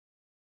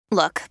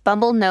Look,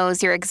 Bumble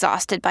knows you're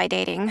exhausted by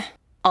dating.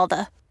 All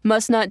the,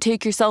 must not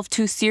take yourself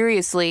too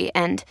seriously,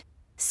 and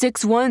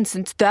 6'1"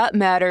 since that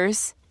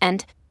matters.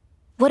 And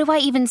what do I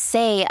even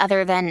say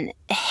other than,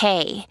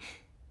 hey?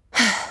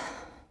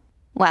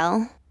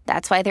 Well,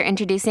 that's why they're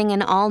introducing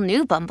an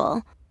all-new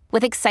Bumble,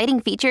 with exciting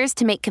features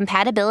to make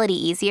compatibility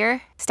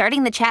easier,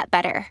 starting the chat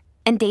better,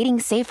 and dating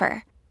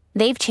safer.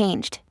 They've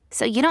changed,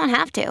 so you don't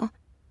have to.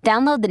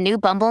 Download the new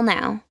Bumble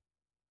now.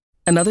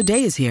 Another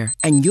day is here,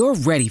 and you're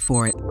ready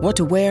for it. What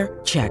to wear?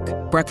 Check.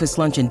 Breakfast,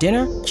 lunch, and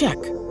dinner?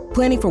 Check.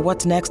 Planning for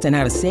what's next and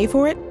how to save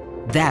for it?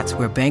 That's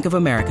where Bank of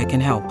America can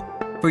help.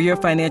 For your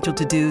financial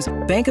to-dos,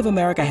 Bank of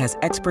America has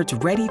experts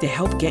ready to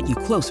help get you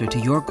closer to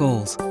your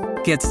goals.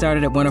 Get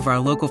started at one of our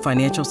local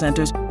financial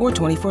centers or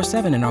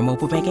 24/7 in our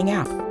mobile banking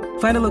app.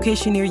 Find a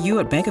location near you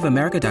at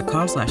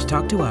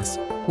bankofamerica.com/talktous.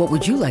 What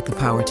would you like the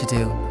power to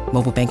do?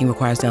 Mobile banking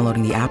requires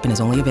downloading the app and is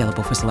only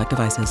available for select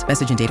devices.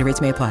 Message and data rates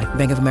may apply.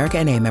 Bank of America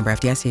N.A., member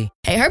FDIC.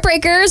 Hey,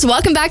 Heartbreakers.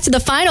 Welcome back to the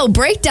final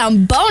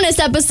breakdown bonus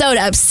episode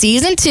of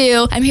season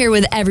 2. I'm here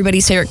with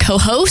everybody's favorite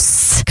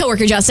co-hosts,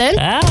 coworker Justin.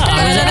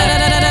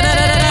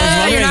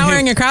 You're not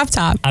wearing a crop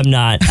top. I'm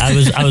not. I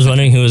was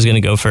wondering who was going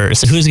to go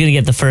first. Who's going to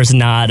get the first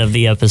nod of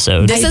the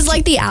episode? This is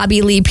like the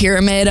Abby Lee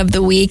pyramid of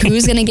the week.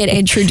 Who's going to get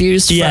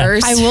introduced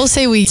first? I will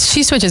say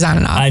she switches on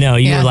and off. I know.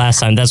 You were last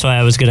time. That's why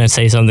I was going to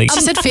say something.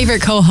 I said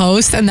favorite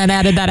co-host and then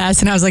added that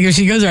S, and I was like, if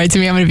she goes right to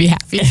me, I'm going to be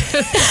happy.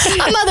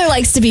 A mother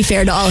likes to be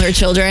fair to all her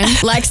children.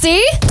 Lexi?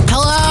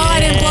 Hello. I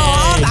didn't blow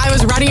up. I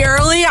was ready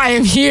early. I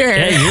am here.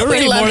 Yeah, you're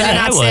ready more than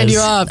I was. Stand you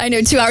up. I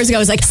know 2 hours ago I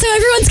was like, so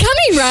everyone's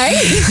coming, right?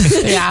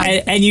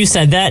 Yeah. And you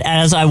said that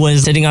as I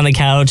was sitting on the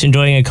couch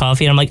enjoying a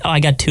coffee, and I'm like, oh, I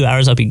got 2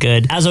 hours, I'll be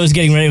good. As I was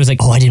getting ready, I was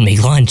like, oh, I didn't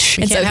make lunch.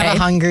 We can't have a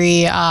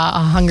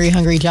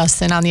hungry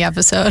Justin on the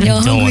episode.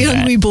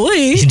 Hungry boy.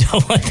 You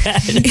don't want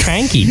that.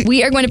 Cranky.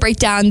 We are going to break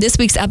down this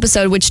week's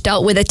episode, which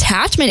dealt with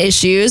attachment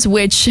issues,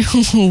 which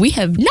we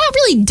have not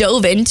really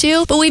dove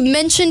into, but we've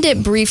mentioned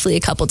it briefly a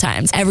couple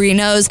times. Everybody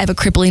knows I have a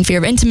crippling fear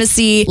of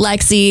intimacy.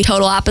 Lexi,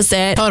 total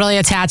opposite. Totally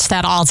attached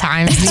at all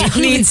times.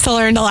 Needs to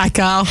learn to let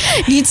go.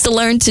 Needs to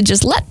learn to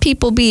just let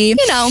people be,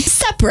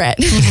 separate.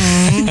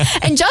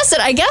 Mm-hmm. And Justin,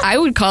 I guess I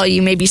would call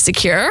you maybe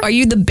secure. Are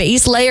you the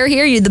base layer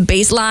here? Are you the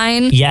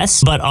baseline?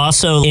 Yes, but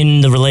also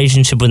in the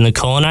relationship with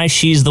Nicole and I,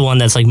 she's the one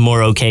that's like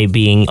more okay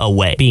being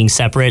away, being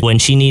separate. When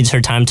she needs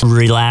her time to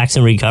relax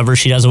and recover,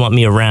 she doesn't want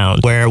me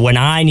around. Where when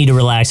I need to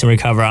relax and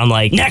recover, I'm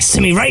like, next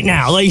to me right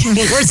now. Like,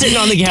 we're sitting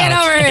on the couch. Get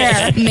over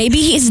here. Maybe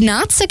he's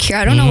not secure.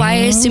 I don't know why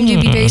I assumed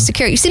you'd be very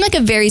secure. You seem like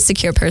a very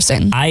secure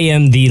person. I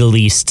am the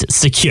least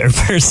secure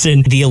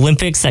person. The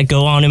Olympics that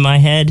go on in my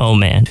head, oh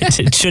man,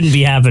 it shouldn't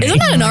be happening. Isn't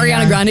that an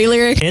Ariana Grande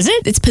lyric? Is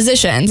it? It's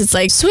positions. It's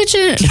like, switch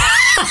it.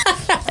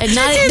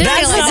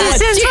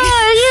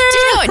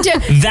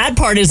 That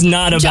part is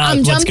not about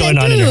what's going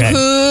on in your head.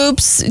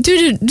 Hoops.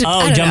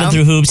 Jumping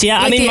through hoops.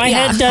 Yeah, like my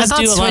head does do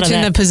a lot of that.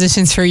 Switching the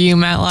positions for you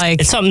meant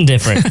like... It's something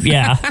different,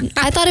 yeah.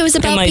 I thought it was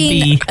about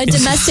being a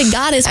domestic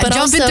goddess, but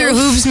also... Jumping through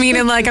hoops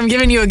meaning like I'm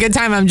giving you a good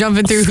time. I'm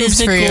jumping through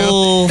hoops for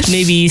you.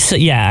 Maybe,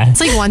 yeah. It's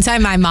like one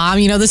time my mom,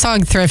 the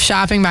song Thrift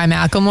Shopping by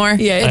Macklemore?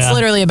 Yeah. It's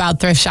literally about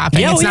thrift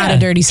shopping. Yeah, it's not a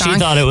dirty song. She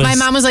thought it was... My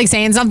mom was like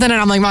saying something and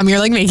I'm like, Mom, you're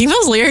like making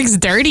those lyrics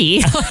dirty.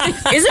 Isn't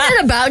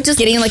it about just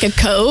getting like a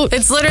coat?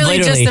 It's literally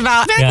just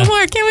about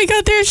Macklemore, can we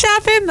go thrift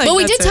shopping? Like, well,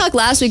 we did talk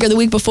last week or the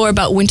week before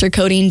about winter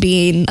coating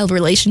being a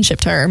relationship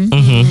term.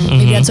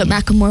 Maybe that's what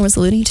Macklemore was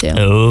alluding to.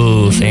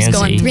 Oh, fancy. He was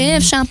going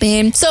thrift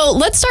shopping. So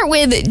let's start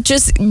with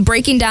just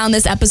breaking down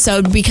this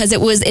episode because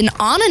it was an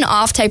on and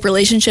off type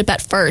relationship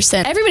at first.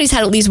 And everybody's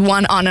had at least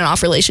one on and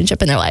off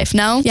relationship in their life.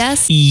 No?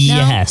 Yes?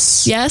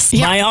 Yes. No? Yes?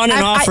 Yeah. My on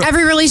and off.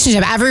 Every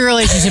relationship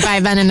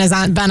I've been in has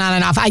been on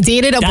and off. I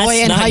dated a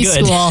boy in high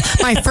school.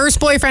 My first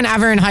boyfriend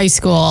ever in high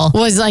school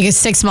was like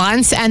 6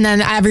 months. And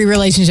then every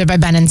relationship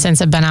I've been in since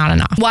have been on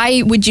and off.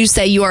 Why would you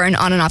say you are an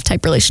on and off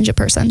type relationship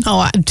person?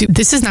 Oh,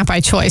 this is not by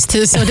choice.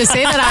 So to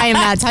say that I am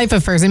that type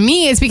of person,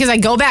 me, it's because I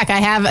go back. I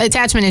have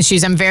attachment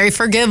issues. I'm very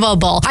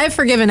forgivable. I've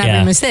forgiven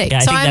every mistake.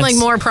 So I'm like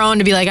more prone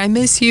to be like, I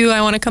miss you.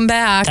 I want to come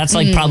back. That's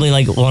like probably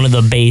like one of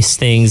the base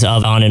things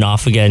of on and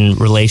off again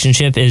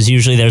relationship is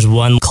usually there's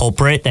one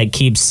culprit that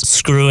keeps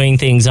screwing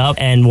things up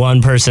and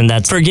one person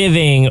that's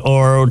forgiving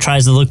or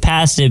tries to look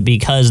past it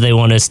because they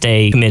want to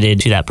stay committed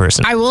to that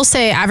person. I will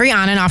say every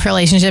on and off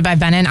relationship I've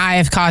been in, I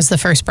have caused the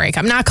first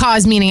breakup. Not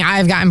caused meaning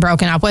I've gotten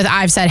broken up with.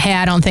 I've said, hey,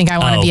 I don't think I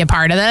want to be a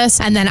part of this.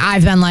 And then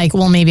I've been like,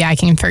 well, maybe I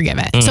can forgive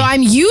it. So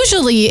I'm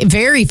usually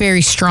very,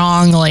 very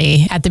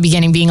strongly at the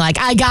beginning being like,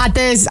 I got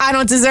this. I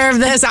don't deserve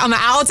this. I'm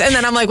out. And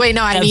then I'm like, wait,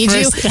 no, I need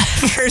you.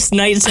 First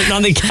night sitting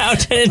on the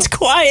couch and it's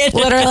quiet.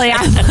 Literally,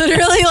 I'm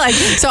literally like,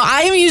 so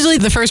I am usually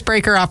the first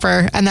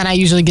breaker-upper and then I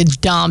usually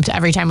get dumped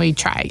every time we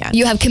try again.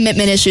 You have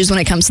commitment issues when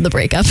it comes to the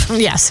breakup.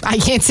 Yes, I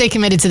can't stay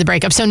committed to the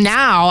breakup. So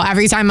now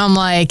every time I'm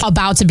like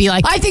about to be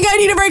like, I think I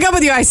need to break up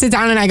with you, I sit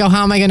down and I go,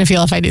 how am I going to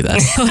feel if I do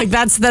this? Like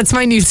that's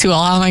my new tool.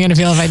 How am I going to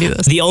feel if I do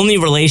this? The only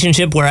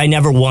relationship where I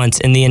never once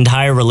in the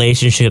entire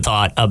relationship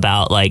thought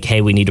about like,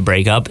 hey, we need to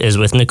break up is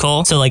with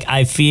Nicole. So like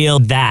I feel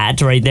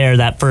that right there,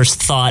 that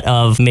first thought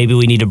of maybe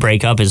we need to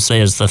break up is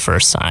was the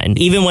first sign.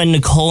 Even when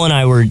Nicole and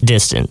I were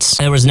distanced,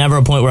 there was never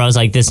a point where I was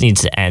like, this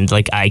needs to end.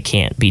 Like, I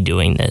can't be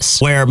doing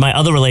this. Where my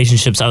other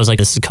relationships, I was like,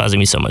 this is causing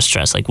me so much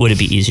stress. Like, would it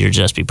be easier to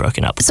just be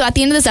broken up? So at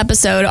the end of this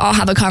episode, I'll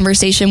have a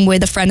conversation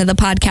with a friend of the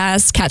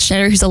podcast, Kat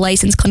Schneider, who's a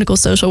licensed clinical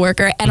social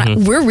worker.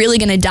 And we're really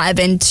going to dive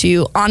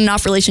into on and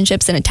off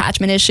relationships and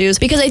attachment issues,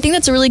 because I think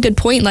that's a really good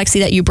point,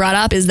 Lexi, that you brought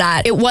up, is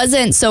that it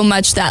wasn't so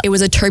much that it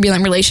was a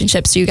turbulent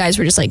relationship, so you guys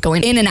were just like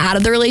going in and out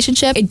of the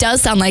relationship. It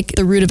does sound like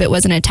the root of it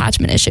was an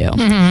attachment issue.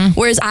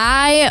 Whereas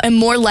I am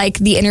more like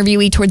the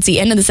interviewee towards the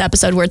end of this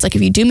episode, where it's like,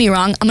 if you do me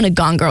wrong, I'm going to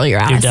gone girl your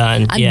ass. You're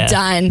done. I'm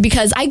done.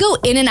 Because I go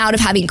in and out of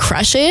having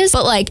crushes,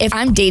 but like if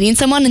I'm dating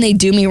someone and they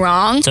do me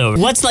wrong. So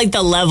what's like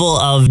the level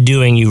of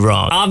doing you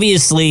wrong?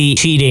 Obviously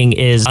cheating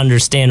is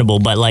understandable,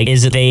 but like,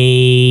 is it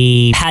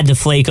they had to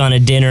flake on a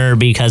dinner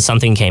because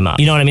something came up?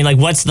 You know what I mean? Like,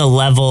 what's the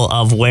level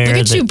of where Look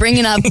at you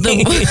bringing up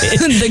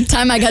the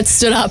time I got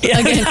stood up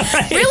again.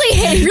 Right.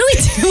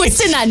 Really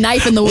twisting that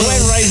knife in the wound.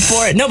 Went right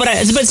for it. No, but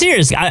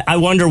seriously, I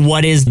wonder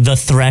what is the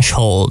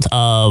threshold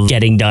of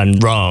getting done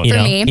wrong. For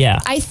me,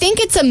 I think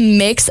it's a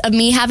mix of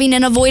me having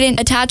an avoidant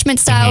attachment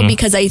style,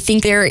 because I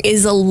think there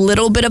is a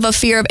little bit of a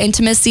fear of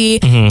intimacy,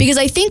 because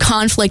I think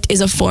conflict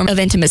is a form of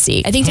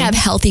intimacy. I think to have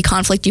healthy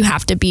conflict, you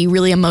have to be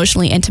really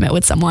emotionally intimate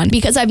with someone.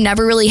 Because I've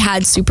never really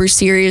had super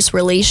serious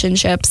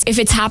relationships, if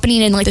it's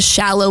happening in like the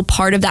shallow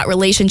part of that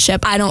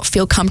relationship, I don't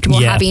feel comfortable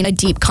having a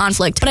deep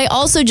conflict. But I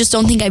also just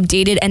don't think I've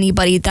dated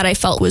anybody that I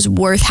felt was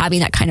worth having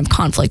that kind of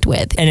conflict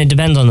with. And it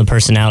depends on the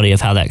personality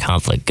of how that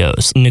conflict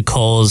goes.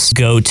 Nicole's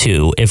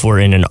go-to, if we're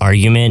in an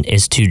argument,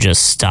 is to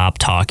just stop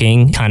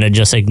talking, kind of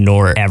just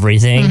ignore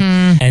everything.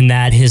 And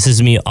that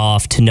hisses me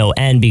off to no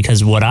end,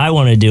 because what I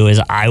want to do is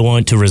I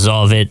want to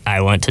resolve it.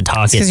 I want to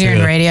talk it through. Because you're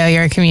in radio,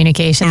 you're a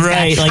communications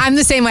guy. Like, I'm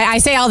the same way. I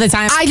say all the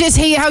time, I just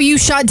hate how you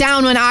shut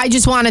down when I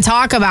just want to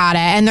talk about it.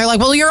 And they're like,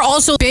 well, you're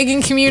also big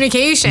in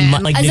communication.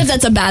 As if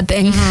that's a bad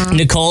thing.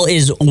 Nicole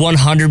is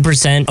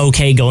 100%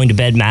 okay going to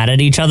bed mad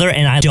at each other,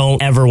 and I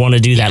don't ever want to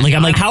do that. Like,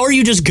 I'm like, how are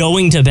you just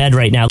going to bed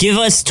right now? Give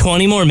us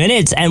 20 more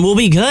minutes and we'll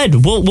be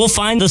good. We'll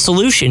find the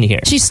solution here.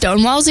 She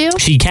stonewalls you?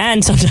 She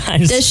can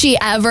sometimes. Does she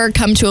ever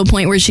come to a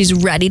point where she's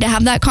ready to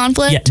have that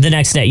conflict? Yeah, the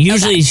next day.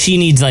 Usually she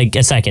needs like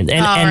a second.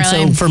 And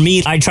really? So for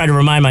me, I try to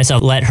remind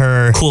myself, let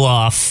her cool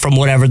off from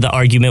whatever the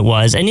argument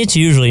was. And it's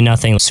usually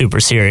nothing super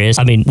serious.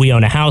 I mean, we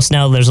own a house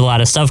now. There's a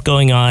lot of stuff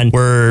going on.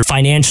 We're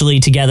financially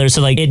together.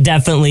 So like, it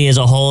definitely is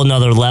a whole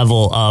nother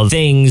level of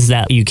things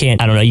that you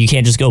can't, I don't know, you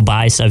can't just go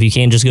buy stuff. You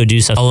can't just go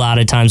do stuff. A lot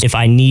of times if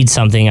I need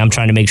something, I'm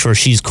trying to make sure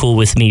she's cool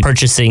with me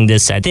purchasing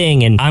this said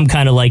thing. And I'm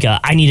kind of like,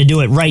 I need to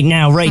do it right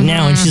now.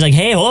 And she's like,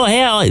 hey,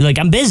 like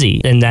I'm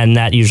busy. And then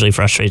that usually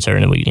frustrates her.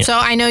 And So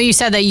I know you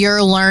said that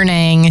you're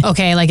learning,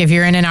 okay, like if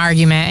you're in an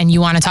argument and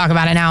you want to talk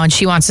about it now and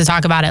she wants to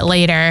talk about it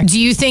later, do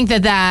you think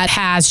that that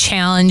has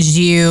challenged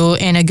you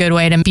in a good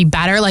way to be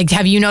better? Like,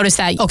 have you noticed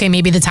that, okay,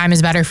 maybe the time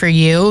is better for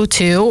you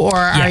too? Or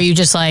are you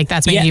just like,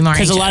 that's making you more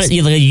anxious? Because a lot of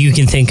you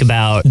can think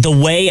about the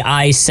way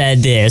I said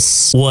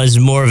this was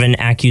more of an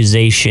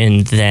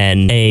accusation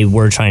than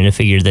we're trying to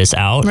figure this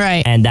out.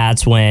 Right. And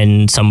that's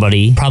when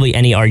somebody, probably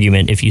any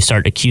argument, if you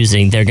start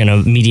accusing, they're going to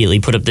immediately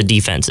put up the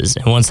defenses.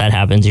 And once that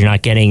happens, you're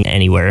not getting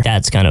anywhere.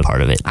 That's kind of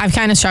part of it. I've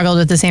kind of struggled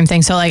with the same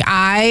thing. So like,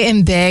 I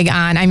am big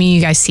on, I mean,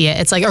 you guys see it.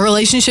 It's like a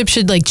relationship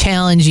should like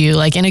challenge you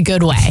like in a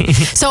good way.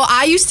 So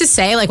I used to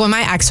say, like when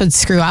my ex would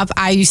screw up,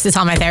 I used to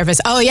tell my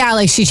therapist, oh yeah,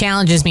 like she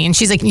challenges me. And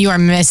she's like,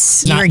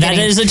 that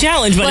is a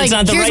challenge, but like, it's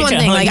not the right challenge. Here's one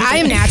thing, like I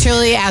am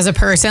naturally as a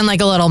person,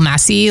 like a little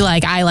messy.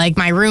 Like I like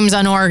my room's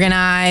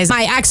unorganized.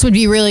 My ex would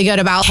be really good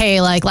about,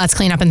 hey, like let's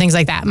clean up and things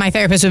like that. My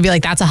therapist would be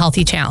like, that's a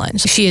healthy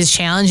challenge. She is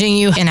challenging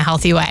you in a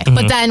healthy way.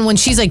 But then when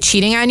she's like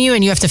cheating on you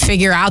and you have to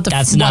figure out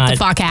what the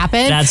fuck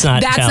happened, that's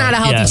not a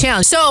healthy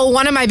challenge. So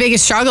one of my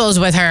biggest struggles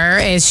with her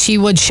is she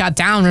would shut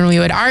down when we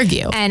would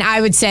argue. And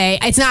I would say,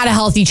 it's not a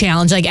healthy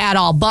challenge like at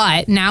all.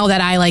 But now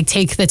that I like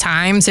take the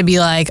time to be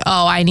like,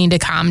 oh, I need to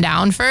calm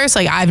down first,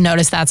 like I've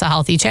noticed that's a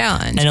healthy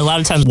challenge. And a lot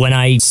of times when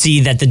I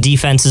see that the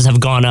defenses have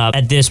gone up,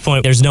 at this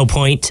point, there's no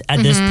point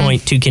at this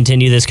point to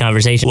continue this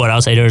conversation. What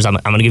I'll say to her is, I'm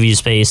going to give you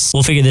space.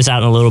 We'll figure this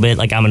out in a little bit.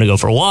 Like, I'm going to go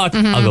for a walk.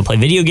 I'll go play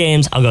video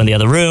games. I'll go in the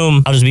other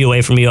room. I'll just be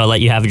away from you. I'll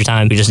let you have your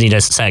time. We just need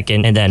a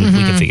second, and then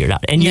we can figure it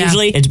out. And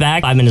usually it's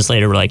back 5 minutes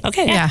later. We're like,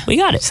 okay, we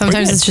got it.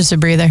 Sometimes it's just a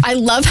breather. I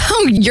love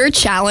how your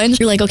challenge,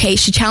 you're like, okay,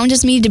 she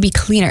challenges me to be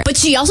cleaner, but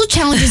she also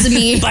challenges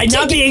me by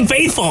not being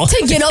faithful.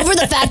 To get over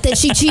the fact that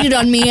she cheated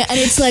on me. And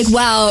it's like,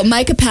 wow,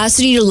 my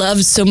capacity to love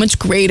is so much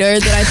greater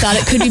than I thought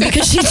it could be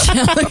because she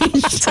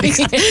challenged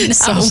me.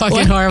 So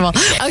fucking horrible.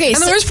 Okay,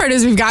 and the worst part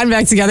is we've gotten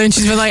back together and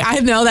she's been like, I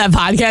know that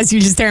podcast, you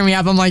just tear me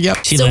up. I'm like,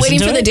 yep. So waiting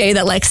for the day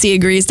that Lexi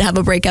agrees to have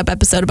a breakup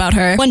episode about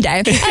her. One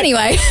day.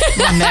 Anyway.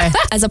 One day.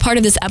 As a part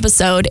of this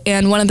episode,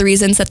 and one of the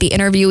reasons that the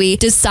interviewee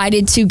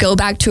decided to go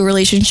back to a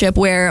relationship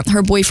where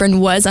her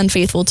boyfriend was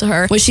unfaithful to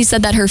her, was she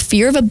said that her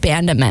fear of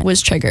abandonment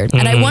was triggered.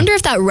 And I wonder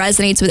if that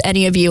resonates with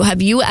any of you.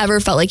 Have you ever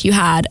felt like you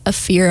had a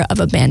fear of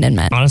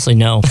abandonment? Honestly,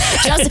 no.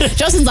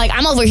 Justin's like,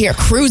 I'm over here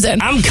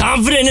cruising. I'm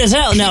confident as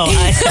hell. No.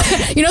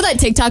 You know that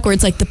TikTok where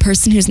it's like the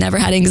person who's never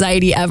had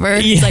anxiety ever?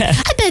 Yeah. He's like,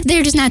 I bet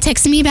they're just not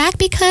texting me back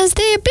because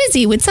they're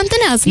busy with something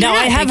else. No,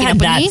 I have had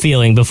that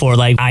feeling before.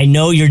 Like, I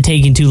know you're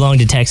taking too long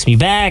to text me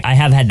back. I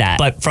have had that.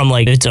 But from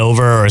like, it's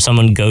over or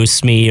someone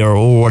ghosts me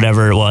or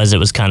whatever it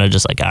was kind of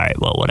just like, all right,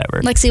 well,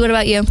 whatever. Lexi, what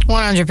about you?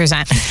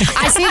 100%.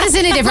 I see this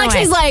in a different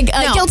way. Lexi's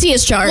like, guilty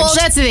as charged. Well,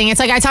 that's the thing. It's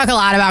like I talk a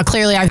lot about,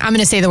 clearly, I'm going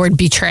to say the word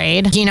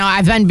betrayed. You know,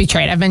 I've been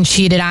betrayed. I've been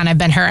cheated on. I've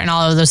been hurt and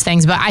all of those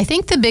things. But I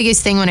think the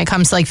biggest thing when it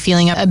comes to like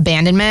feeling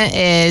abandonment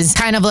is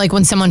kind of like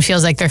when someone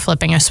feels like they're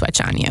flipping a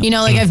switch on you. You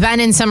know, like I've been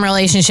in some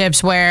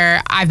relationships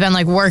where I've been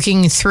like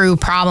working through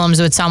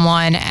problems with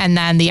someone and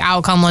then the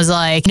outcome was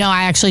like, no,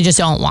 I actually just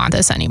don't want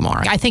this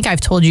anymore. I think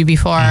I've told you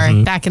before,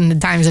 back in the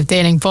times of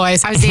dating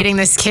boys, I was dating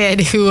this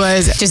kid who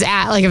was just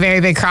at like a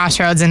very big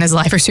crossroads in his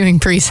life, pursuing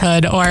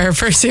priesthood or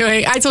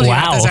pursuing, I told you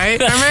about this, right?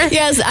 Remember?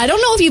 Yes, I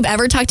don't know if you've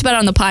ever talked about it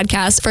on the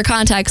podcast. For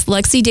context,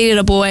 Lexi dated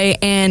a boy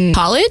in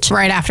college.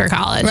 Right after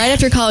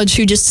college,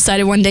 who just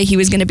decided one day he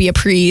was going to be a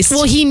priest.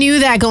 Well, he knew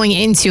that going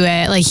into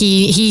it. Like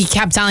he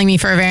kept telling me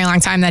for a very long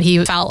time that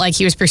he felt like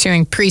he was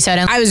pursuing priesthood.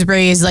 And I was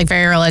raised like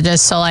very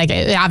religious. So like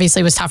it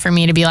obviously was tough for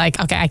me to be like,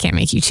 okay, I can't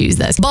make you choose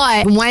this.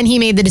 But when he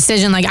made the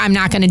decision, like, I'm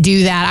not going to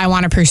do that, I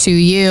want to pursue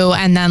you,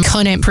 and then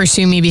couldn't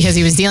pursue me because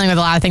he was dealing with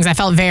a lot of things, I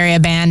felt very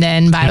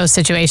abandoned by those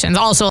situations.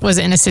 Also was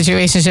in a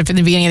situationship at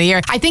the beginning of the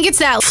year. I think it's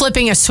that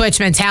flipping a switch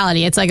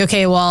mentality. It's like,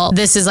 okay, well,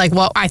 this is like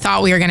what I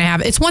thought we were going to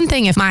have. It's one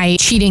thing if my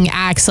cheating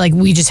ex, like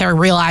we just are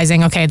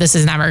realizing, okay, this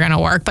is never going to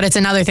work. But it's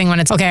another thing when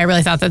it's, okay, I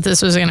really thought that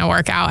this was going to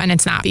work out and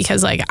it's not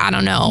because like, I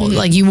don't know,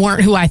 like you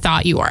weren't who I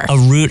thought you were. A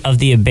root of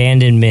the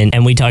abandonment,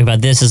 and we talk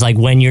about this, is like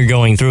when you're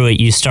going through it,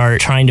 you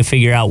start trying to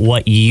figure out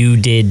what you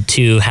did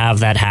to have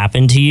that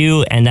happen to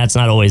you. And that's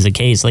not always the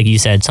case. Like you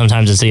said,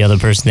 sometimes it's the other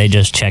person, they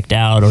just checked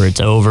out or it's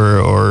over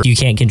or you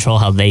can't control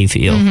how they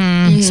feel.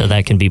 So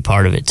that can be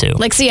part of it too.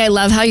 Lexi, I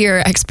love how your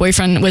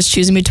ex-boyfriend was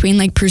choosing between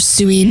like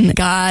pursuing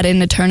God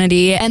and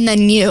eternity and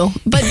then you.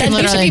 But then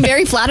you should be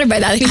very flattered by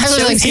that. He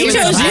chose you.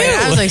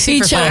 I was like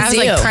super fun. I was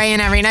like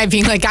praying every night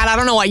being like, God, I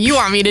don't know what you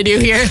want me to do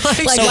here.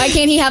 Like why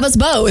can't he have us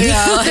both?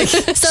 Yeah, like,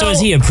 so is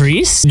he a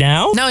priest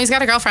now? No, he's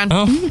got a girlfriend.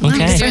 Oh,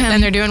 okay.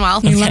 And they're doing well.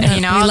 Okay.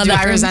 You know,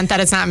 I resent that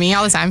it's not me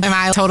all the time. Am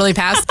I totally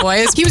past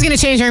boys? He was going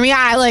to change for me.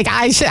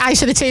 I should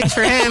have changed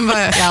for him.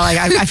 But yeah, like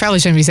I probably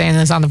shouldn't be saying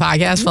this on the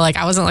podcast, but like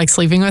I wasn't like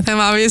sleeping with him,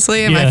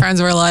 obviously. And my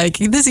friends were like,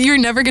 you're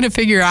never going to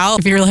figure out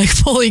if you're like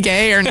fully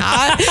gay or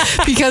not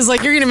because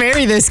like you're going to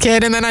marry this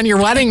kid and then on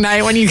your wedding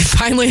night when you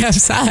finally have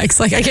sex,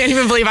 like I can't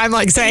even believe I'm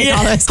like saying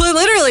all this. But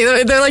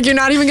literally, they're like, you're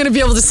not even going to be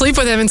able to sleep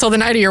with him until the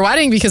night of your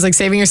wedding because like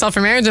saving yourself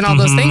for marriage and all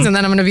those things. And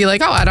then I'm going to be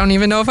like, oh, I don't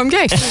even know if I'm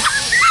gay.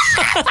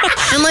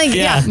 I'm like,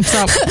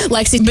 so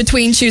Lexi's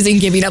between choosing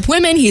giving up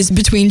women. He's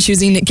between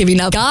choosing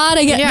giving up God.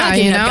 I guess, not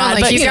giving up God,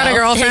 like but he's got a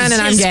girlfriend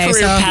and I'm gay.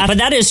 So. But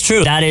that is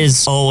true. That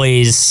is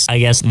always, I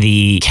guess,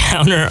 the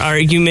counter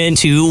argument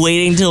to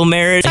waiting till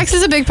marriage. Sex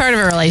is a big part of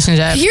a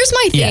relationship. Here's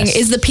my thing: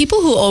 is the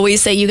people who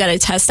always say you got to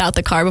test out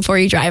the car before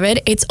you drive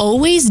it. It's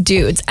always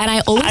dudes, and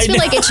I always feel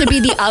like it should be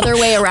the other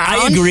way around.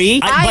 I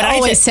agree.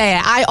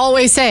 I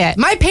always say it.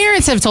 My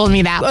parents have told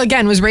me that.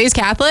 Again, was raised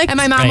Catholic, and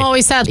my mom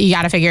always said you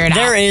got to figure it out.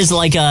 There is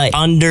like a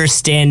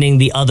understanding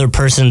the other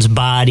person's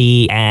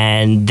body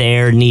and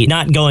their need,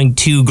 not going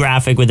too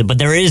graphic with it, but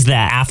there is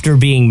that after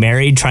being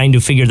married, trying to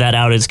figure that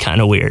out is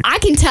kind of weird. I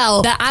can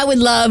tell that I would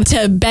love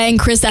to bang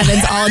Chris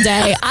Evans all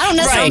day. I don't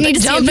necessarily need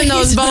to jump in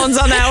those bones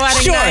on that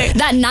wedding night.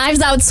 That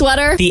Knives Out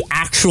sweater. The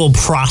actual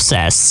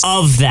process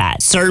of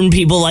that. Certain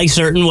people like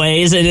certain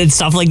ways and it's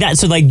stuff like that.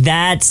 So like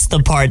that's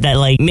the part that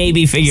like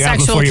maybe figure out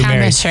before you're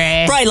married.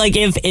 Right. Like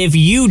if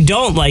you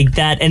don't like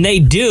that and they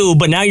do,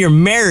 but now you're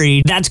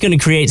married, that's going to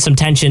create some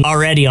tension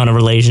already on a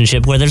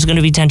relationship where there's going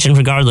to be tension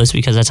regardless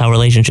because that's how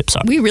relationships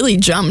are. We really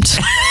jumped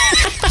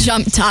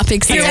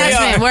topics here.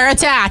 We're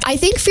attacked. I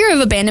think fear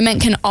of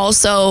abandonment can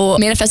also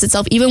manifest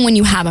itself even when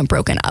you haven't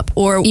broken up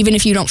or even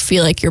if you don't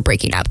feel like you're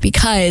breaking up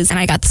because, and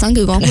I got this on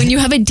Google, when you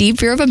have a deep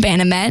fear of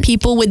abandonment,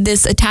 people with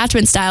this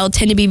attachment style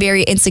tend to be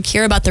very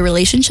insecure about the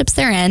relationships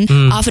they're in,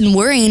 often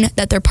worrying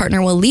that their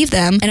partner will leave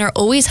them and are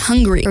always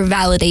hungry for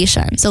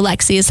validation. So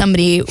Lexi is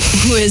somebody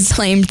who has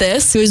claimed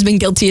this, who has been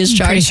guilty as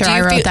charged. Pretty sure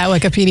I wrote that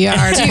Wikipedia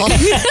article.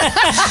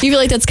 Do you feel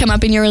like that's come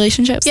up in your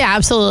relationships? Yeah,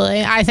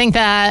 absolutely. I think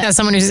that as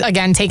someone who's,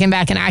 again, taken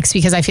back an ex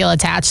because I feel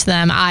attached to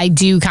them, I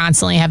do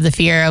constantly have the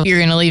fear of you're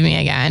going to leave me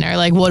again or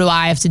like, what do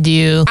I have to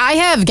do? I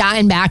have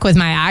gotten back with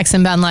my ex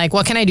and been like,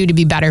 what can I do to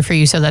be better for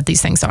you so that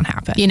these things don't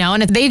happen? You know,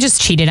 and if they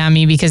just cheated on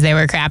me because they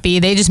were crappy,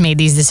 they just made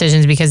these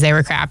decisions because they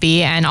were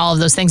crappy and all of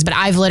those things. But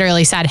I've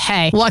literally said,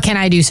 hey, what can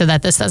I do so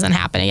that this doesn't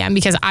happen again?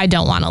 Because I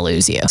don't want to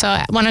lose you. So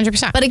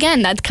 100%. But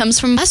again, that comes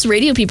from us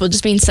radio people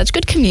just being such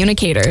good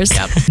communicators.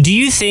 Do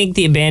you think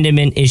the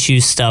abandonment issue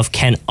stuff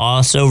can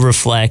also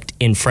reflect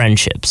in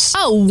friendships?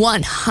 Oh,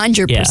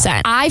 100%.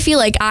 Yeah. I feel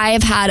like I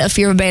have had a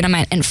fear of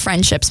abandonment in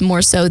friendships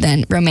more so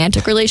than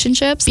romantic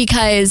relationships,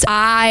 because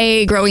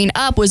I, growing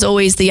up, was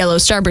always the yellow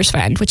Starburst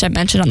friend, which I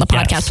mentioned on the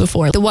podcast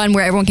before. The one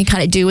where everyone can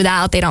kind of do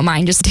without. They don't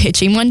mind just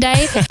hitching one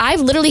day.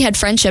 I've literally had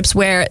friendships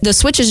where the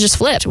switches just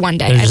flipped one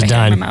day. Just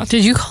done.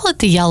 Did you call it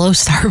the yellow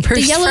Starburst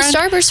The yellow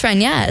Starburst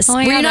friend, yes. Oh,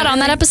 were you not on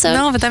that episode?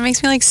 No, but that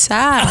makes me like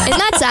sad. Isn't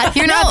that sad?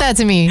 You're not that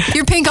to me.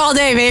 You're pink all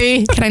day,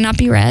 baby. Can I not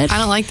be red? I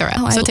don't like the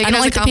red. So take it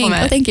as a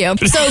compliment. Oh, thank you.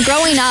 So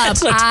growing up,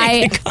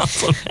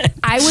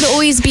 I would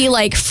always be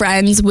like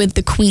friends with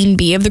the queen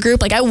bee of the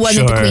group. Like I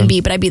wasn't the queen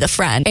bee, but I'd be the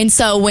friend. And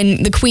so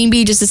when the queen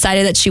bee just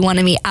decided that she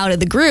wanted me out of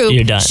the group,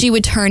 she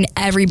would turn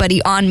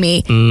everybody on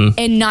me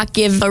and not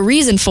give a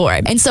reason for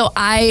it. And so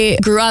I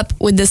grew up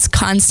with this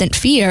constant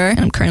fear, and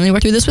I'm currently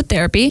working through this with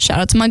therapy. Shout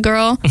out to my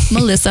girl,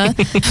 Melissa,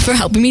 for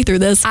helping me through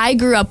this. I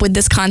grew up with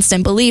this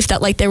constant belief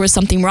that like there was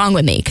something wrong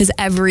with me, because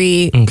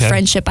every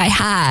friendship I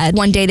had,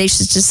 one day they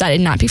just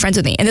decided not to be friends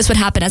with me. And this would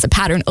happen as a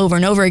pattern over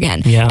and over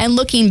again. Yeah. And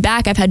looking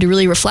back, I've had to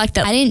really reflect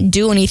that I didn't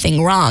do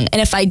anything wrong.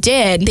 And if I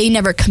did, they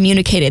never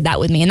communicated that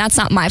with me. And that's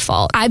not my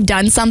fault. I've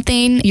done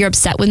something, you're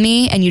upset with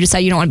me, and you decide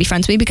you don't want to be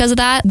friends with me because of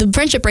that. The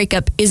friendship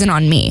breakup isn't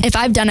on me. If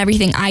I've done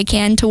everything I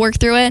can to work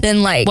through it,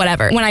 then like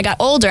whatever. When I got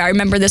older, I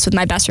remember this with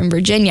my best friend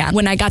Virginia.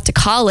 When I got to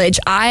college,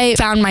 I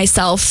found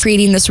myself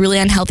creating this really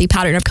unhealthy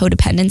pattern of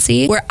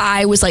codependency where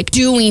I was like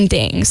doing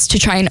things to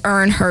try and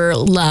earn her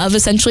love,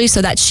 essentially,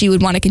 so that she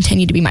would want to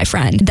continue to be my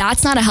friend.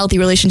 That's not a healthy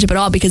relationship at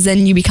all, because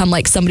then you become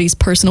like somebody's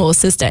personal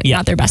assistant,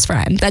 not their best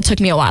friend. That took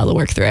me a while to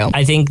work through.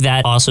 I think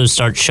that also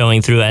starts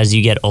showing through as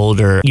you get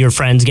older. Your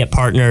friends get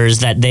partners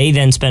that they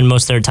then spend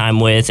most of their time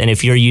with, and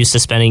if you're used to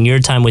spending your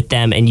time with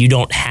them and you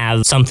don't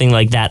have something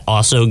like that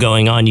also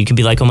going on, you can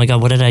be like, oh my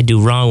God, what did I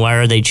do wrong? Why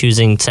are they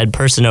choosing said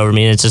person over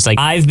me? And it's just like,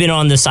 I've been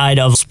on the side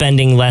of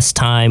spending less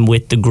time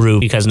with the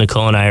group because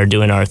Nicole and I are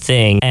doing our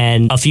thing,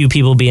 and a few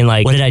people being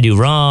like, what did I do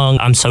wrong?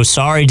 I'm so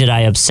sorry. Did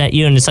I upset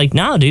you? And it's like,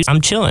 no, dude,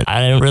 I'm chilling.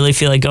 I didn't really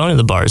feel like going to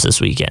the bars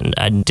this weekend.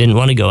 I didn't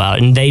want to go out,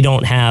 and they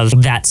don't have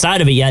that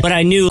side of it yet. But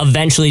I knew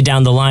eventually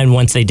down the line,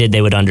 once they did,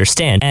 they would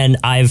understand. And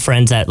I have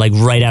friends that like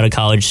right out of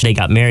college, they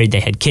got married, they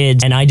had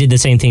kids, and I did the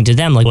same thing to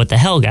them. Like, what the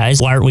hell,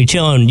 guys? Why aren't we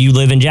chilling? You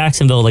live in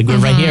Jacksonville. Like, we're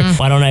right here.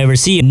 Why don't I ever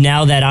see you?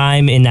 Now that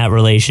I'm in that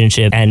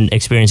relationship and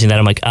experiencing that,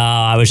 I'm like, oh,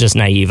 I was just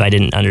naive. I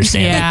didn't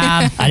understand.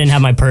 Yeah. I didn't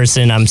have my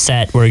person. I'm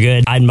set. We're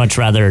good. I'd much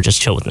rather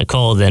just chill with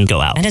Nicole than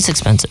go out. And it's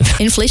expensive.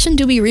 Inflation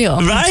do be real.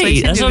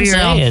 Right. That's what I'm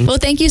saying. Well,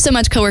 thank you so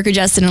much, coworker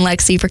Justin and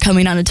Lexi, for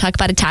coming on to talk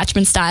about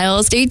attachment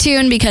styles. Stay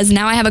tuned, because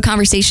now I have a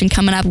conversation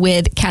coming up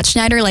with Kat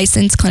Schneider,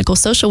 licensed clinical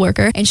social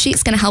worker, and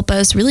she's going to help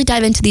us really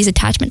dive into these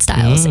attachment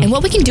styles and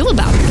what we can do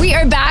about it. We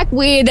are back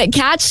with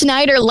Kat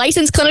Schneider,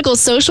 licensed clinical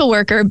social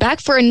worker, back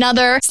for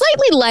another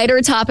slightly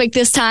lighter topic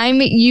this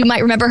time. You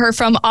might remember her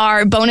from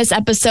our bonus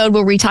episode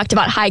where we talked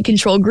about high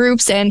control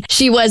groups, and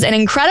she was an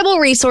incredible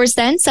resource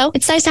then. So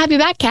it's nice to have you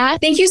back,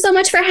 Kat. Thank you so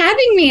much for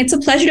having me. It's a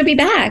pleasure to be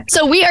back.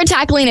 So we are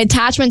tackling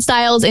attachment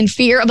styles and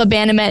fear of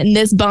abandonment in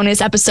this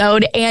bonus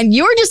episode. And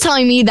you're just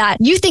telling me that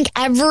you think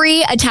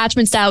every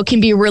attachment style can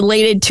be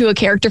related to a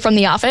character from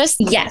The Office?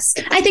 Yes.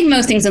 I think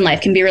most things in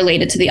life can be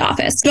related to The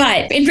Office,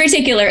 but in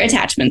particular,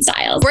 attachment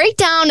styles. Break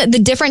down the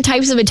different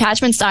types of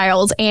attachment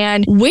styles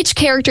and which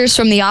characters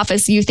from The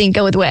Office you think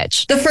go with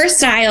which. The first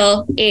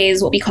style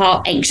is what we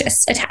call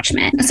anxious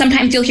attachment.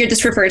 Sometimes you'll hear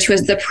this referred to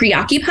as the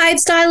preoccupied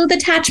style of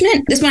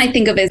attachment. This one I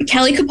think of as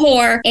Kelly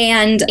Kapoor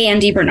and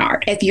Andy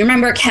Bernard. If you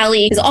remember,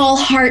 Kelly is all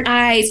heart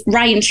eyes.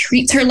 Ryan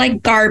treats her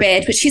like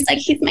garbage, but she's like,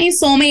 he's my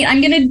soulmate.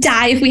 I'm going to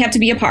die if we have to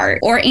be apart.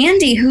 Or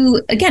Andy,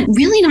 who, again,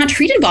 really not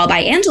treated well by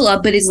Angela,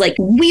 but is like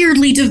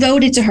weirdly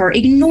devoted to her,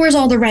 ignores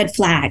all the red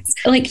flags.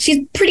 Like,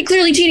 she's pretty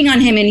clearly cheating on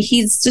him and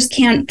he's just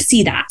can't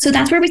see that. So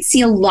that's where we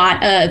see a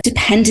lot of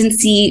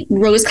dependency,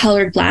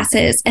 rose-colored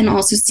glasses, and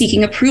also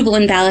seeking approval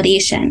and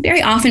validation.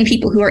 Very often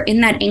people who are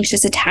in that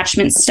anxious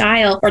attachment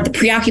style or the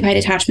preoccupied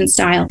attachment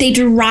style, they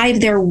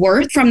derive their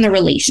worth from the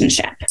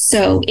relationship.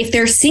 So if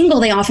they're single,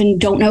 they often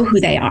don't know who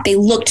they are. They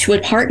look to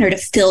a partner to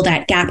fill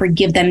that gap or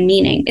give them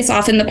meaning. It's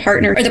often the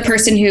partner or the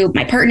person who,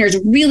 my partner is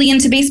really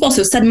into baseball,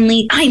 so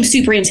suddenly I'm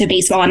super into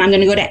baseball and I'm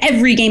going to go to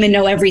every game and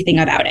know everything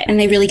about it. And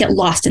they really get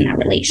lost in that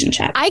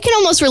relationship. I can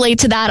almost relate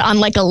to that on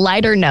like a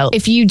lighter note.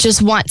 If you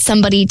just want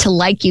somebody to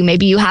like you,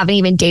 maybe you haven't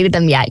even dated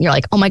them yet, and you're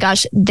like, oh my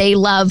gosh, they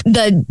love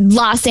the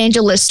Los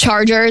Angeles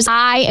Chargers.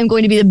 I am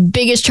going to be the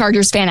biggest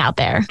Chargers fan out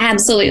there.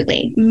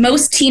 Absolutely.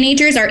 Most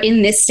teenagers are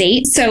in this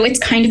state, so it's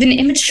kind of an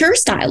immature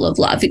style of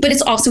love, but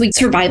it's also a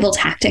survival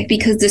tactic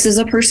because this is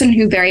a person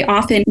who very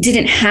often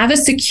didn't have a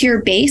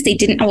secure base. They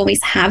didn't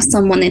always have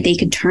someone that they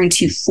could turn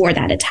to for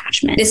that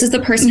attachment. This is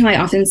the person who I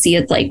often see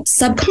as like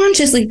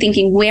subconsciously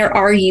thinking, where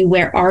are you?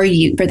 Where are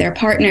you for their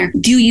partner?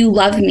 Do you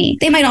love me?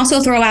 They might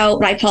also throw out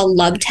what I call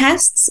love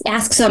tests,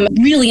 ask some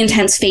really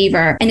intense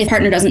favor. And if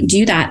partner doesn't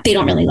do that, they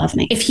don't really love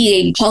me. If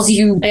he calls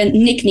you a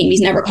nickname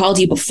he's never called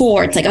you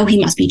before, it's like, oh, he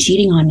must be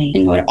cheating on me.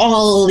 And go to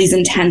all these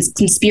intense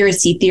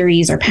conspiracy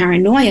theories or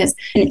paranoias.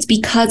 And it's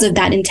because of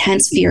that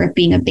intense fear of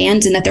being abandoned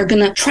abandon, that they're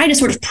going to try to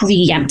sort of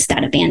preempt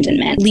that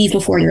abandonment, leave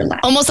before you're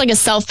left. Almost like a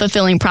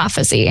self-fulfilling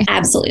prophecy.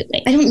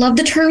 Absolutely. I don't love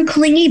the term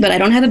clingy, but I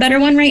don't have a better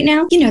one right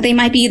now. They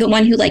might be the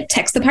one who like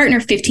texts the partner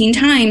 15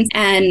 times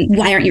and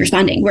why aren't you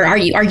responding? Where are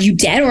you? Are you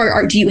dead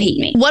or do you hate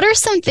me? What are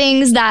some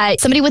things that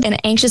somebody with an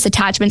anxious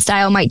attachment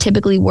style might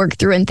typically work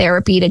through in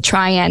therapy to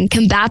try and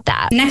combat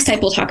that? Next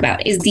type we'll talk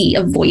about is the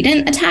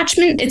avoidant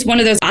attachment. It's one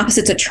of those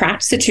opposites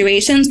attract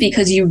situations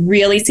because you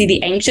really see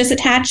the anxious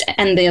attached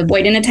and the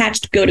avoidant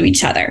attached go to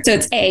each other. So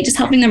it's just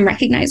helping them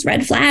recognize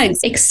red flags,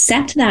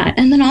 accept that,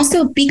 and then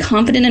also be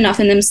confident enough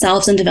in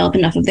themselves and develop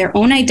enough of their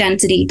own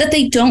identity that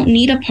they don't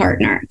need a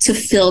partner to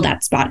fill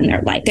that spot in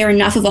their life. They're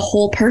enough of a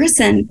whole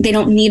person. They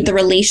don't need the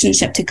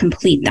relationship to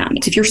complete them.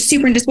 If you're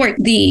super into sport,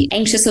 the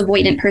anxious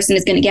avoidant person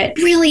is going to get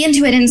really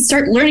into it and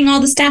start learning all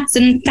the stats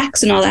and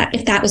facts and all that.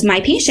 If that was my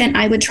patient,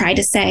 I would try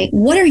to say,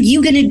 what are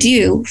you going to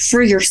do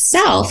for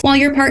yourself while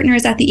your partner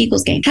is at the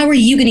Eagles game? How are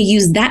you going to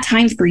use that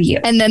time for you?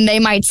 And then they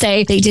might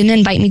say, they didn't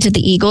invite me to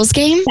the Eagles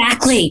game.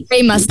 Exactly.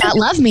 They must not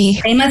love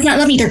me. They must not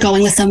love me. They're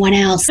going with someone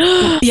else.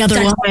 The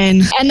other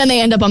one. And then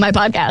they end up on my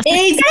podcast.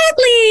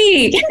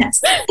 Exactly.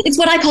 Yes. It's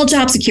what I call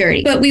job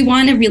security. But we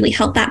want to really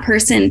help that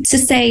person to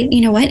say,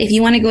 you know what, if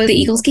you want to go to the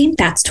Eagles game,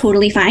 that's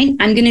totally fine.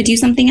 I'm going to do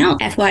something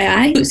else.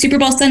 FYI, Super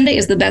Bowl Sunday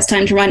is the best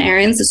time to run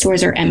errands. The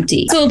stores are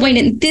empty. So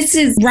avoidant, this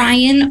is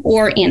Ryan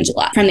or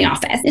Angela from The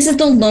Office. This is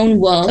the lone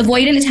wolf.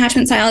 Avoidant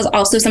attachment style is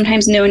also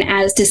sometimes known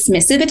as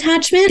dismissive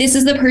attachment. This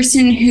is the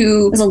person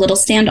who is a little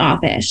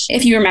standoffish.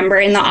 If you remember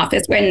in The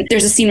Office, when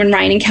there's a scene when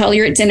Ryan and Kelly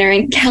are at dinner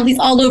and Kelly's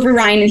all over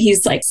Ryan and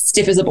he's like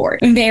stiff as a board.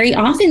 And very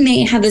often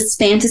they have this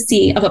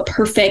fantasy of a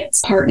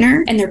perfect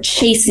partner and they're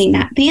chasing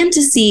that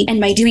fantasy. And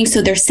by doing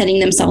so, they're setting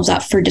themselves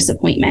up for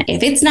disappointment.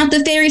 If it's not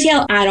the fairy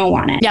tale, I don't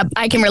want it. Yep,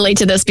 I can relate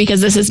to this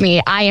because this is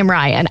me. I am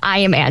Ryan. I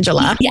am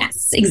Angela.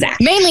 Yes,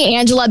 exactly. Mainly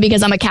Angela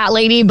because I'm a cat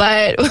lady,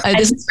 but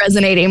this is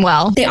resonating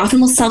well. They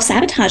often will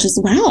self-sabotage as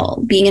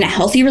well, being in a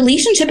healthy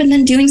relationship and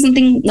then doing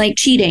something like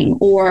cheating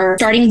or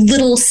starting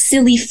little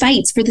silly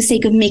fights for the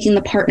sake of making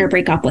the partner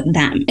break up with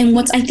them. And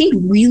what's I think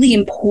really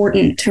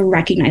important to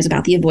recognize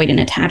about the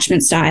avoidant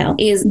attachment style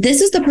is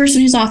this is the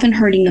person who's often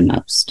hurting the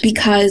most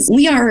because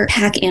we are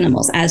pack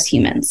animals as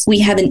humans. We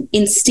have an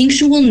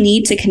instinctual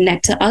need to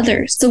connect to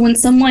others. So when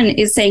someone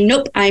is saying,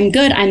 nope, I'm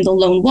good, I'm the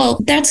lone wolf,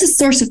 that's a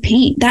source of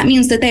pain. That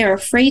means that they are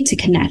afraid to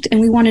connect and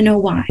we want to know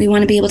why. We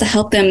want to be able to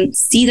help them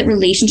see that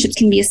relationships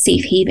can be a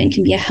safe haven,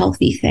 can be a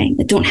healthy thing,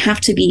 that don't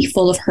have to be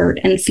full of hurt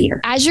and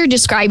fear. As you're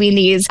describing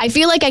these, I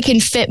feel like I can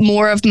fit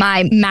more of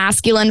my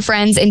masculine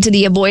friends into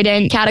the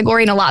avoidant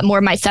category and a lot more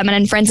of my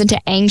feminine friends into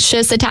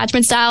anxious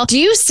attachment style. Do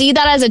you see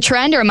that as a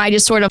trend or am I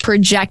just sort of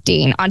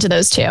projecting onto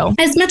those two?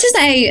 As much as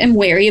I am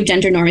wary of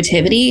gender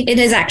normativity, it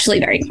is actually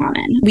very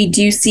common. We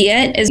do see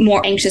it as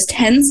more anxious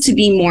tends to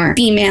be more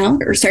female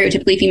or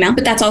stereotypically female,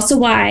 but that's also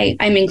why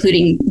I'm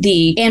including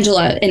the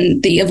Angela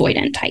in the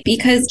avoidant type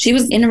because she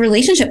was in a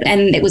relationship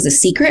and it was a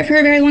secret for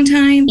a very long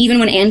time. Even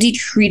when Andy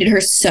treated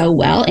her so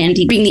well,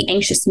 Andy being the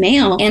anxious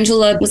male,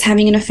 Angela was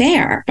having an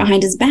affair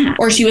behind his back.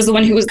 Or she was the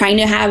one who was trying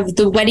to have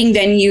the wedding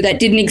venue that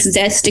didn't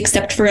exist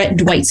except for at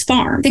Dwight's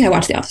farm. I think I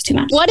watched The Office too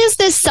much. What is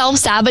this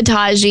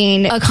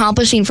self-sabotaging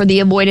accomplishing for the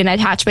avoidant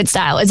attachment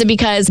style? Is it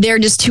because they're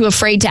just too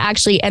afraid to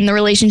actually end the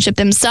relationship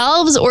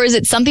themselves? Or is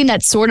it something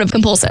that's sort of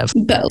compulsive?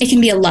 Both. It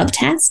can be a love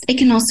test. It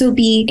can also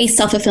be a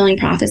self-fulfilling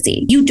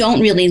prophecy. You don't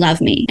really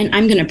love me and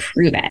I'm going to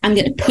prove it. I'm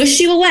going to push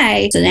you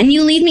away so then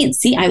you leave me and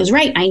see, I was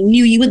right. I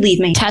knew you would leave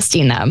me.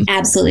 Testing them.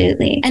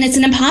 Absolutely. And it's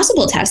an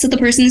impossible test that the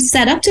person is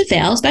set up to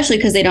fail, especially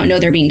because they don't know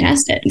they're being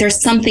tested.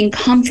 There's something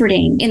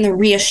comforting in the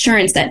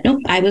reassurance that,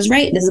 nope, I was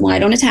right. This is why I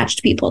don't attach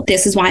to people.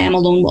 This is why I'm a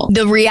lone wolf.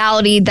 The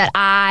reality that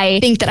I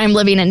think that I'm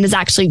living in is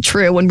actually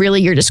true when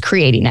really you're just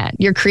creating it.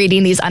 You're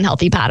creating these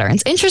unhealthy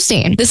patterns.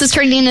 Interesting. This is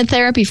turning into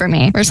therapy for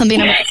me or something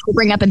I'm going to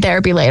bring up in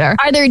therapy later.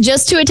 Are there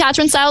just 2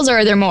 attachment styles or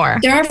are there more?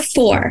 There are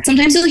 4.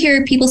 Sometimes you'll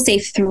hear people say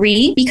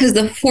 3 because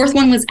the 4th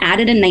one was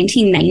added in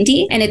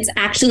 1990 and it's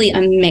actually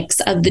a mix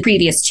of the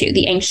previous 2,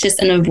 the anxious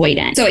and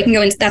avoidant. So it can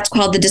go into, that's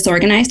called the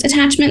disorganized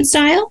attachment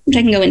style, which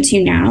I can go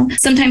into now.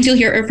 Sometimes you'll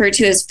hear it referred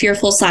to as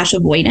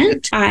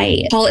fearful/avoidant.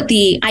 I call it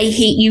the I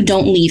hate you,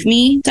 don't leave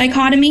me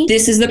dichotomy.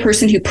 This is the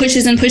person who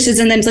pushes and pushes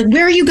and then it's like,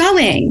 where are you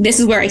going? This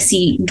is where I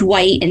see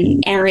Dwight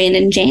and Aaron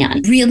and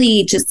Jan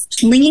really just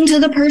clinging to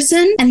the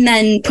person and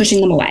then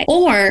pushing them away.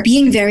 Or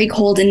being very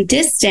cold and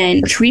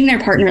distant, or treating their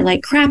partner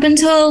like crap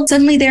until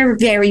suddenly they're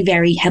very,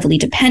 very heavily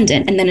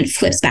dependent and then it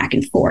flips back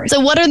and forth. So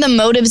what are the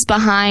motives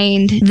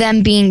behind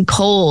them being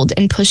cold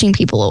and pushing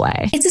people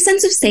away? It's a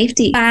sense of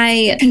safety.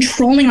 By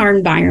controlling our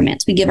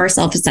environment, we give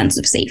ourselves a sense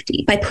of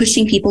safety. By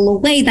pushing people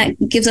away,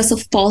 that gives us a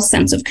false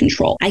sense of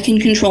control. I can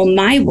control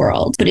my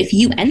world, but if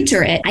you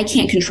enter it, I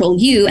can't control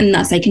you, and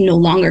thus I can no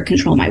longer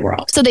control my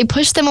world. So they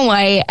push them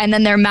away and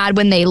then they're mad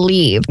when they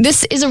leave.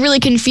 This is a really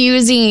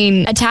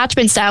confusing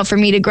attachment style for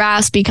me to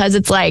grasp because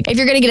it's like, if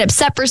you're going to get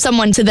upset for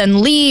someone to then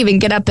then leave and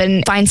get up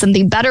and find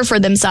something better for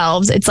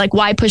themselves, it's like,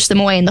 why push them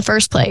away in the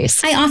first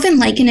place? I often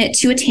liken it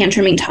to a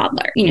tantruming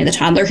toddler. You know, the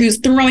toddler who's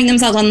throwing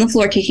themselves on the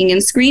floor, kicking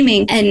and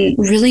screaming. And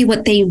really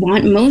what they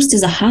want most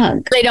is a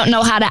hug. They don't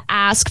know how to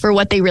ask for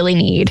what they really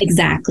need.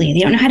 Exactly. They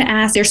don't know how to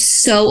ask. They're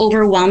so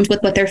overwhelmed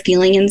with what they're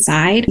feeling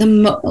inside. The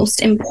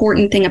most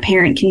important thing a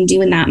parent can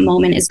do in that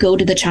moment is go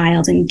to the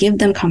child and give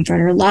them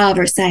comfort or love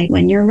or say,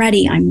 when you're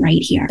ready, I'm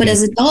right here. But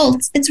as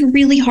adults, it's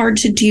really hard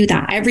to do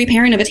that. Every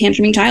parent of a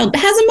tantruming child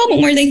has a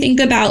moment where they think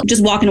about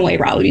just walking away,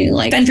 probably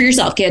like, fend for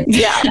yourself, kid.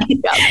 Yeah.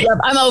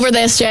 I'm over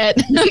this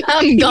shit.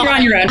 I'm gone. You're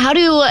on your own. How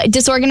do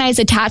disorganized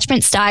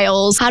attachment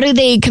styles, how do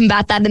they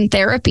combat that in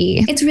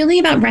therapy? It's really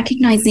about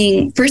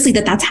recognizing, firstly,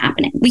 that that's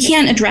happening. We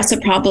can't address a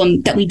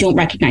problem that we don't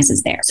recognize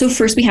is there. So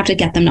first we have to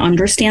get them to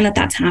understand that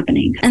that's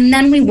happening. And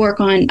then we work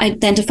on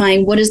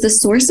identifying what is the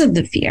source of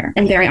the fear.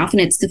 And very often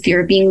it's the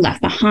fear of being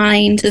left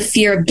behind, the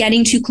fear of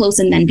getting too close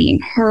and then being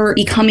hurt,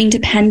 becoming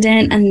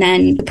dependent, and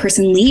then the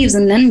person leaves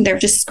and then they're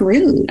just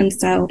screwed. And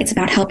so it's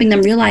about helping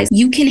them realize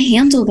you can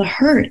handle the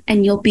hurt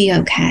and you'll be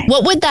okay.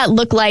 What would that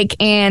look like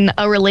in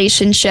a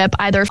relationship,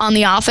 either on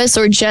the office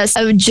or just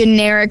a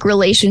generic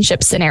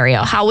relationship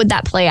scenario? How would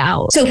that play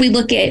out? So if we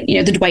look at,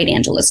 the Dwight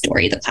Angela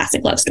story, the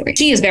classic love story,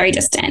 she is very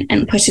distant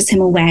and pushes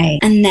him away.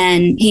 And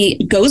then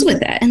he goes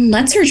with it and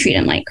lets her treat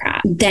him like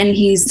crap. Then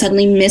he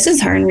suddenly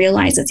misses her and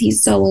realizes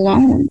he's so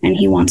alone and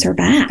he wants her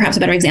back. Perhaps a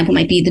better example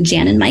might be the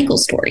Jan and Michael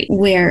story,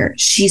 where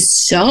she's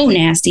so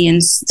nasty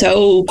and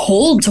so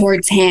cold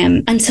towards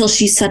him until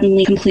she's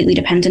suddenly completely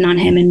dependent on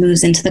him and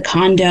moves into the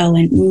condo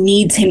and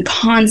needs him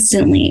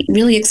constantly,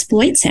 really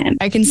exploits him.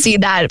 I can see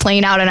that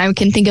playing out, and I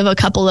can think of a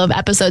couple of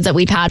episodes that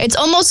we've had. It's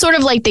almost sort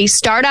of like they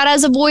start out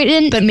as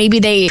avoidant, but maybe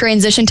they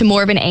transition to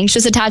more of an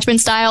anxious attachment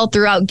style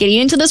throughout getting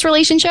into this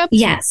relationship.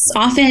 Yes.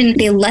 Often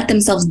they let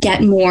themselves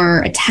get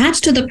more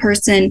attached to the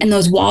person and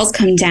those walls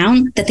come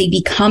down, that they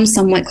become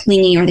somewhat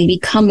clingy or they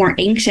become more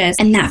anxious,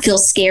 and that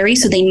feels scary.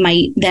 So they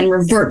might then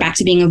revert back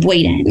to being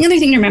avoidant. The other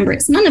thing to remember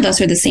is none of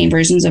us are the same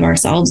versions of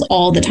ourselves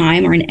all the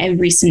time or in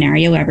every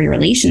scenario, every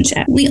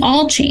relationship. We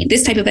all change.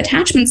 This type of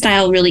attachment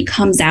style really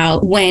comes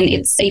out when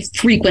it's a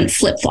frequent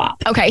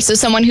flip-flop. Okay, so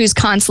someone who's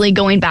constantly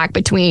going back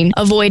between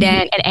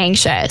avoidant and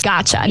anxious.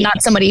 Gotcha. Yeah.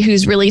 Not somebody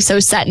who's really so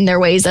set in their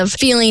ways of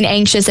feeling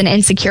anxious and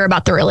insecure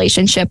about the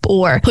relationship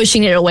or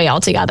pushing it away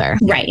altogether.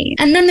 Right.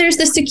 And then there's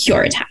the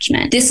secure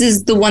attachment. This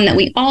is the one that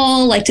we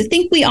all like to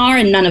think we are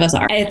and none of us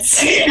are.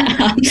 It's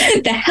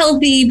the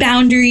healthy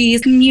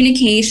boundaries,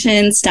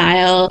 communication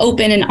style,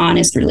 open and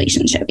honest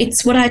relationship.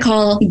 It's what I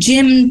call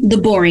Jim the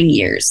boring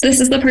years. This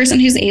is the person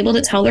who's able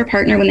to tell their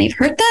partner when they've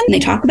hurt them and they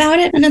talk about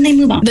it and then they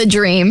move on. The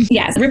dream.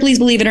 Yes. Ripley's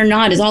Believe It or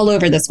Not is all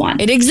over this one.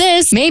 It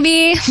exists.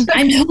 Maybe.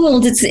 I'm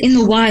told it's in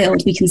the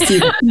wild. We can see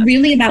that.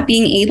 Really about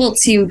being able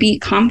to be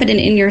confident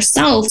in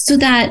yourself so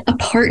that a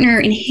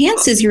partner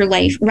enhances your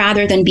life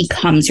rather than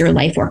becomes your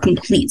life or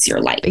completes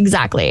your life.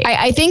 Exactly.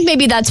 I think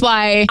maybe that's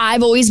why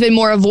I've always been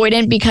more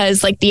avoidant,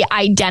 because like the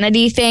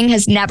identity thing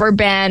has never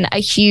been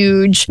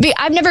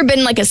I've never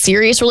been like a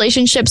serious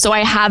relationship. So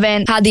I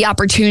haven't had the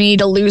opportunity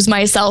to lose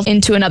myself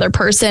into another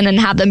person and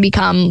have them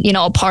become,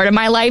 a part of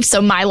my life. So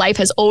my life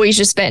has always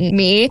just been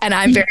me. And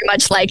I'm very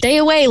much like, stay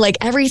away. Like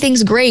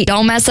everything's great.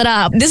 Don't mess it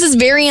up. This is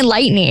very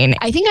enlightening.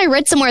 I think I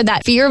read somewhere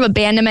that fear of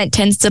abandonment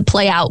tends to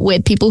play out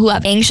with people who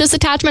have anxious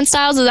attachment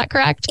styles. Is that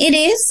correct? It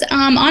is.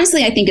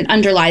 Honestly, I think it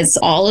underlies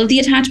all of the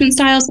attachment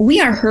styles. We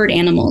are herd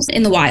animals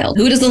in the wild.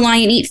 Who does the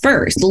lion eat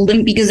first? The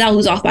limpy gazelle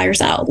who's off by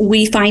herself.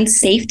 We find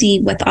safety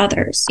with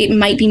others. It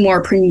might be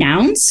more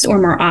pronounced or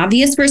more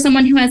obvious for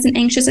someone who has an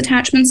anxious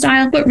attachment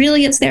style, but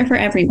really it's there for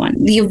everyone.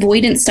 The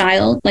avoidant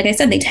style, like I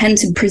said, they tend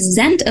to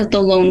present as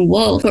the lone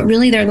wolf, but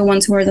really they're the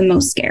ones who are the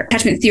most scared.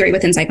 Attachment theory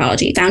within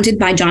psychology, founded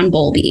by John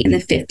Bowlby in the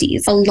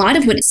 50s. A lot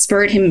of what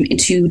spurred him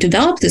to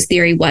develop this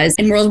theory was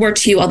in World War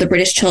II, all the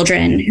British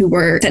children who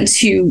were sent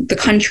to the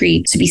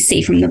country to be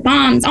safe from the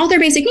bombs, all their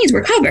basic needs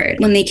were covered.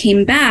 When they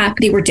came back,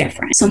 they were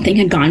different. Something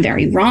had gone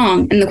very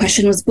wrong. And the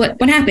question was, what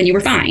happened? You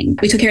were fine.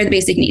 We took care of the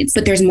basic needs.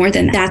 But there's more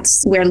than that.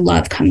 That's where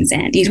love comes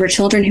in. These were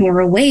children who were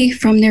away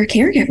from their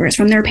caregivers,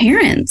 from their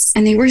parents,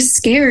 and they were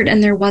scared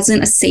and there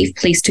wasn't a safe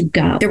place to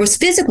go. There was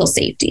physical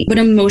safety, but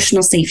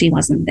emotional safety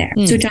wasn't there.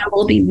 So John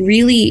Bowlby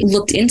really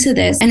looked into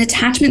this, and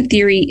attachment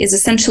theory is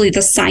essentially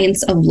the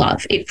science of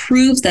love. It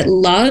proves that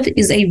love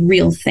is a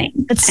real thing.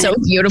 It's so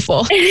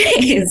beautiful.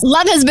 It is.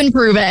 Love has been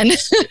proven.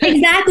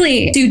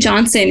 Exactly. Sue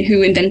Johnson,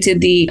 who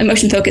invented the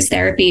emotion-focused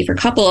therapy for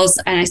couples,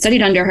 and I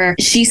studied under her,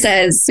 she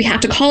says we have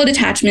to call it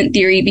attachment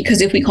theory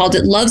because if we called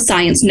it love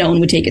science, no one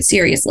would take it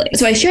seriously.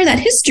 So I share that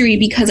history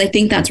because I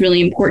think that's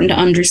really important to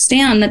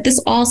understand that this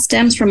all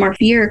stems from our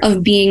fear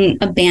of being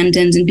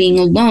abandoned and being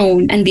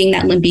alone and being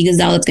that limpy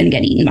gazelle that's going to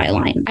get eaten by a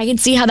lion. I can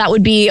see how that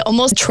would be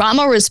almost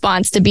trauma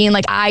response to being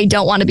like, I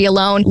don't want to be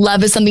alone.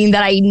 Love is something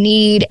that I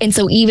need. And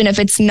so even if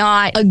it's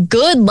not a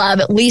good love,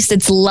 at least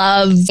it's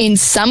love in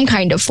some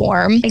kind of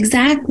form.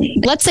 Exactly.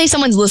 Let's say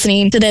someone's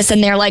listening to this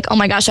and they're like, oh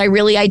my gosh, I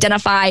really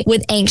identify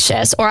with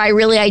anxious, or I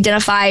really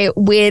identify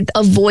with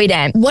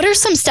avoidant. What are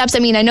some steps? I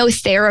mean, I know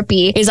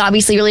therapy is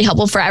obviously really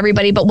helpful for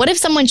everybody, but what if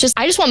someone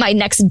I just want my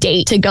next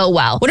date to go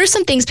well. What are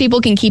some things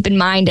people can keep in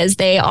mind as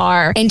they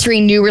are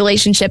entering new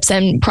relationships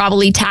and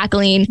probably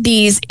tackling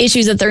these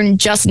issues that they're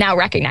just now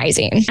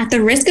recognizing? At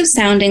the risk of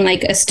sounding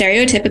like a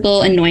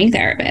stereotypical annoying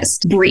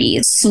therapist,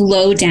 breathe,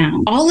 slow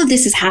down. All of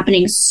this is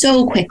happening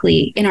so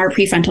quickly in our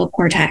prefrontal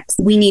cortex.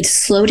 We need to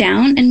slow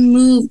down and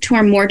move to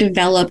our more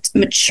developed,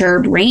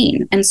 mature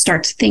brain and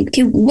start to think,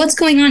 okay, what's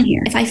going on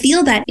here? If I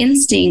feel that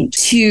instinct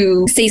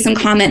to say some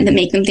comment that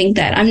make them think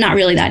that I'm not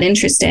really that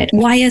interested,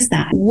 why is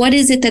that? What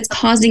is it that's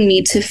causing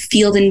me to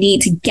feel the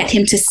need to get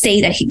him to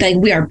say that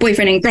we are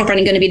boyfriend and girlfriend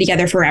and going to be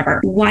together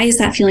forever? Why is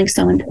that feeling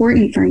so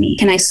important for me?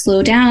 Can I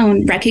slow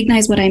down,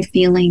 recognize what I'm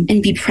feeling,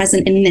 and be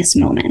present in this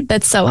moment?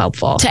 That's so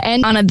helpful. To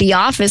end on a The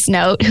Office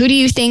note, who do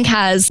you think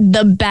has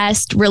the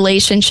best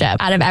relationship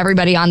out of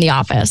everybody on The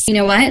Office? You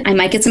know what? I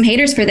might get some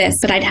haters for this,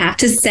 but I'd have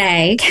to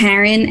say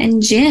Karen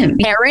and Jim.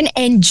 Karen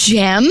and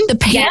Jim? The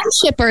Pam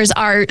shippers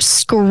are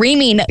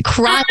screaming,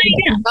 crying,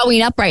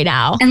 growing up right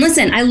now. And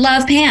listen, I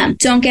love Pam.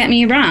 Don't get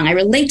me wrong. I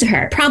relate to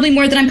her probably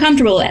more than I'm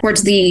comfortable with.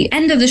 Towards the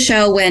end of the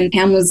show, when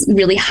Pam was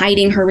really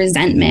hiding her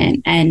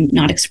resentment and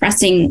not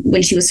expressing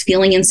when she was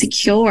feeling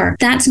insecure,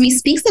 that to me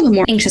speaks of a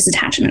more anxious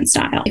attachment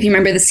style. If you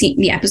remember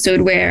the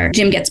episode where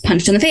Jim gets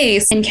punched in the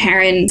face and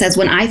Karen says,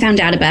 when I found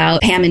out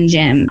about Pam and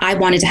Jim, I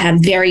wanted to have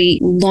very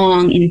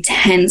long,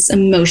 intense,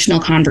 emotional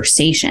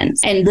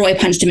conversations. And Roy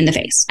punched him in the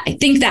face. I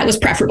think that was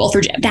preferable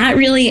for Jim. That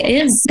really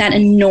is that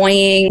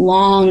annoying,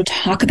 long,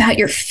 talk about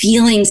your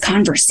feelings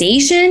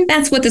conversation.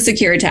 That's what the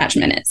secure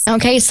attachment is.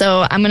 Okay,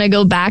 so I'm going to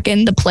go back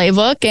in the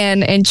playbook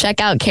and check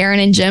out Karen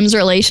and Jim's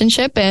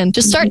relationship and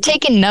just start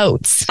taking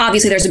notes.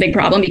 Obviously, there's a big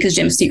problem because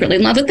Jim's secretly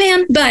in love with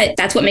Pam, but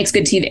that's what makes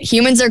good TV.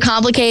 Humans are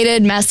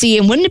complicated, messy,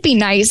 and wouldn't it be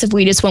nice if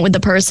we just went with the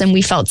person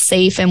we felt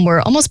safe and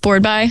were almost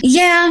bored by?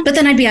 Yeah, but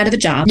then I'd be out of a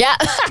job. Yeah,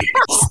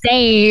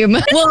 same.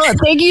 Well,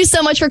 thank you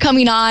so much for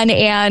coming on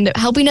and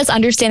helping us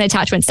understand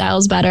attachment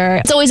styles better.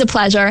 It's always a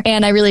pleasure,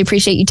 and I really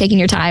appreciate you taking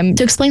your time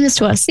to explain this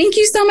to us. Thank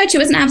you so much. It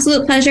was an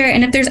absolute pleasure,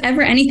 and if there's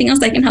ever anything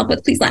else I can help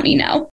with, please let me know.